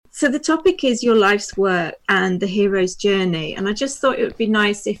So the topic is your life's work and the hero's journey. And I just thought it would be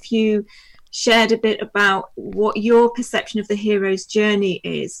nice if you shared a bit about what your perception of the hero's journey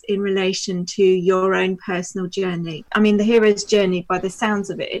is in relation to your own personal journey. I mean, the hero's journey, by the sounds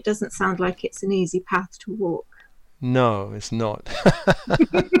of it, it doesn't sound like it's an easy path to walk. No, it's not.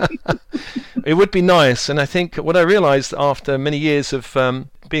 It would be nice. And I think what I realized after many years of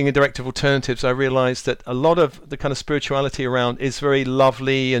being a director of alternatives, I realized that a lot of the kind of spirituality around is very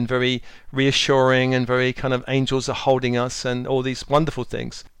lovely and very reassuring and very kind of angels are holding us and all these wonderful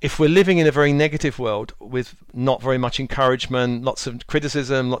things. If we're living in a very negative world with not very much encouragement, lots of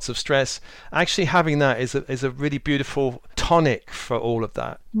criticism, lots of stress, actually having that is a really beautiful tonic for all of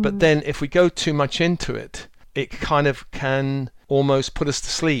that. But then if we go too much into it, it kind of can almost put us to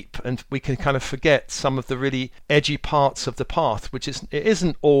sleep, and we can kind of forget some of the really edgy parts of the path, which is, it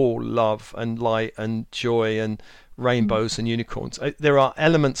isn't all love and light and joy and rainbows and unicorns. There are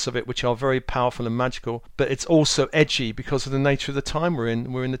elements of it which are very powerful and magical, but it's also edgy because of the nature of the time we're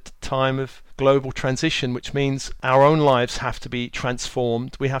in. We're in a time of global transition, which means our own lives have to be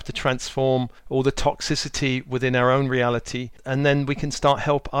transformed. We have to transform all the toxicity within our own reality, and then we can start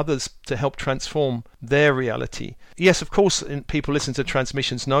help others to help transform their reality. Yes, of course, people listen to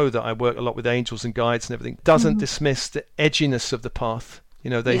transmissions know that I work a lot with angels and guides and everything. Doesn't dismiss the edginess of the path. You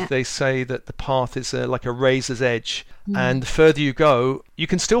know, they say that the path is like a razor's edge, and the further you go, you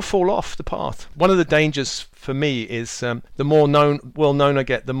can still fall off the path. One of the dangers for me is the more well known I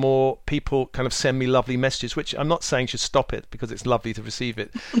get, the more people kind of send me lovely messages, which I'm not saying should stop it because it's lovely to receive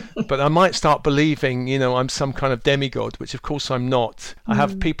it, but I might start believing, you know, I'm some kind of demigod, which of course I'm not. I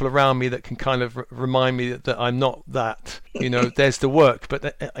have people around me that can kind of remind me that I'm not that. You know, there's the work,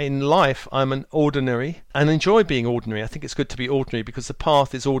 but in life I'm an ordinary and enjoy being ordinary. I think it's good to be ordinary because the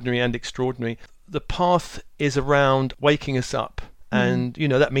path is ordinary and extraordinary. The path is around waking us up, and you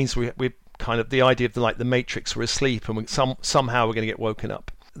know that means we're kind of the idea of the Matrix. We're asleep, and somehow we're going to get woken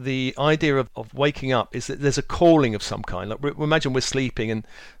up. The idea of waking up is that there's a calling of some kind. Like imagine we're sleeping, and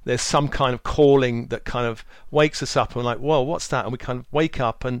there's some kind of calling that kind of wakes us up, and we're like, whoa, what's that? And we kind of wake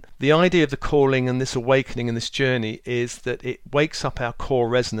up, and the idea of the calling and this awakening and this journey is that it wakes up our core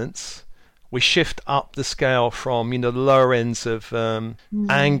resonance. We shift up the scale from, you know, the lower ends of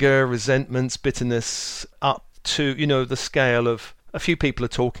anger, resentments, bitterness, up to, you know, the scale of, a few people are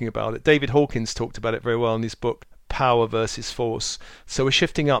talking about it. David Hawkins talked about it very well in his book, Power versus Force. So we're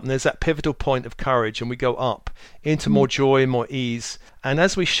shifting up, and there's that pivotal point of courage, and we go up into more joy, more ease. And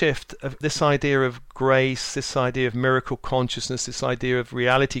as we shift, this idea of grace, this idea of miracle consciousness, this idea of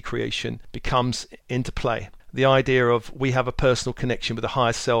reality creation becomes into play. The idea of we have a personal connection with the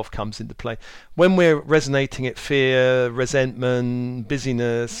higher self comes into play. When we're resonating at fear, resentment,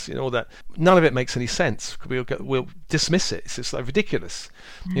 busyness, you know, all that, none of it makes any sense. We'll dismiss it. It's just like ridiculous.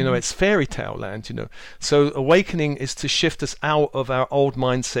 You know, it's fairy tale land, you know. So awakening is to shift us out of our old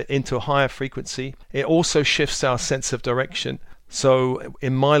mindset into a higher frequency. It also shifts our sense of direction. So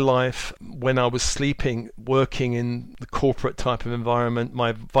in my life, when I was sleeping, working in the corporate type of environment,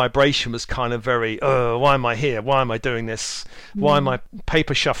 my vibration was kind of very, why am I here? Why am I doing this? Why am I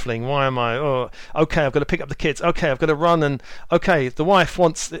paper shuffling? Why am I, okay, I've got to pick up the kids. Okay, I've got to run, and okay, the wife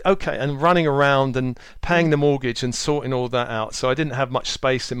wants, and running around and paying the mortgage and sorting all that out. So I didn't have much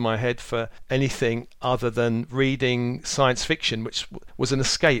space in my head for anything other than reading science fiction, which was an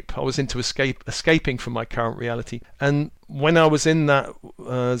escape. I was into escaping from my current reality. And when I was in that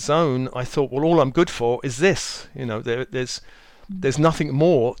zone, I thought, well, all I'm good for is this. You know, there's nothing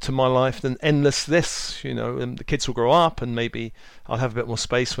more to my life than endless this. You know, and the kids will grow up, and maybe I'll have a bit more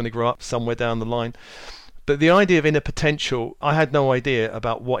space when they grow up somewhere down the line. But the idea of inner potential, I had no idea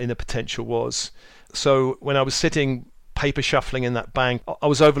about what inner potential was. So when I was sitting paper shuffling in that bank, I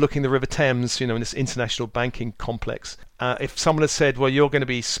was overlooking the River Thames, you know, in this international banking complex. If someone had said, well, you're going to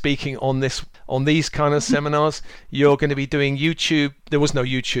be speaking on these kind of seminars, you're going to be doing YouTube. There was no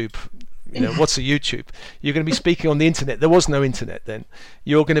YouTube. You know, what's a YouTube? You're going to be speaking on the internet. There was no internet then.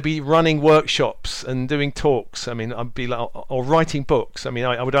 You're going to be running workshops and doing talks. I mean, I'd be like, or writing books. I mean,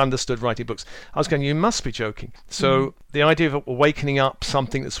 I would have understood writing books. I was going, you must be joking. So the idea of awakening up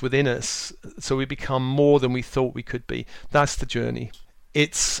something that's within us, so we become more than we thought we could be. That's the journey.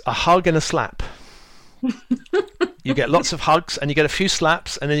 It's a hug and a slap. You get lots of hugs, and you get a few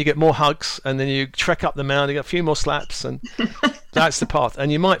slaps, and then you get more hugs, and then you trek up the mountain, you get a few more slaps, and that's the path.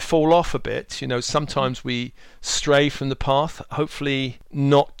 And you might fall off a bit. You know, sometimes we stray from the path, hopefully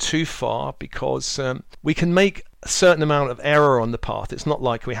not too far, because we can make a certain amount of error on the path. It's not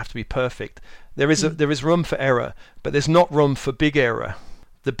like we have to be perfect. There is room for error, but there's not room for big error.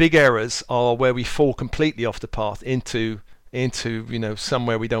 The big errors are where we fall completely off the path into into,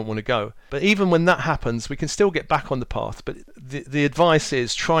 somewhere we don't want to go. But even when that happens, we can still get back on the path. But the advice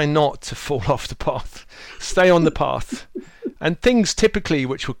is try not to fall off the path. Stay on the path. And things typically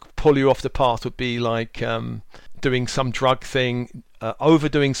which would pull you off the path would be like doing some drug thing,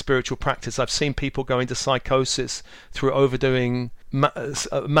 overdoing spiritual practice. I've seen people go into psychosis through overdoing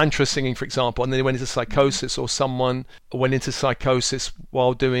mantra singing, for example, and then they went into psychosis, or someone went into psychosis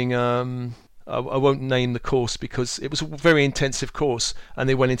while doing I won't name the course because it was a very intensive course, and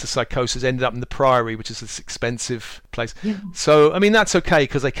they went into psychosis, ended up in the Priory, which is this expensive place. Yeah. So, I mean, that's okay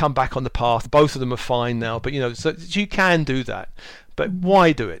because they come back on the path. Both of them are fine now, but so you can do that. But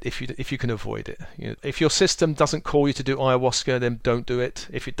why do it if you can avoid it? If your system doesn't call you to do ayahuasca, then don't do it.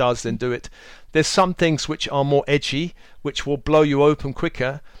 If it does, then do it. There's some things which are more edgy, which will blow you open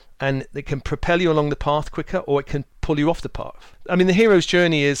quicker, and it can propel you along the path quicker, or it can pull you off the path. I mean, the hero's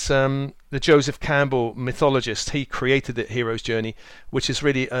journey is the Joseph Campbell mythologist. He created the hero's journey, which is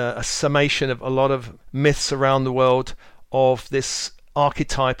really a summation of a lot of myths around the world of this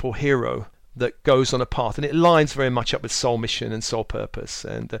archetypal hero that goes on a path, and it lines very much up with soul mission and soul purpose.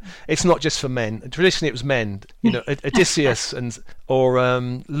 And it's not just for men. Traditionally it was men, Odysseus or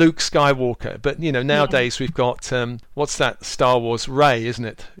Luke Skywalker, but nowadays we've got what's that, Star Wars, Rey, isn't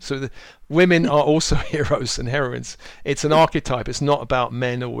it? So the women are also heroes and heroines. It's an archetype. It's not about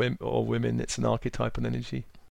men or women. It's an archetype and energy.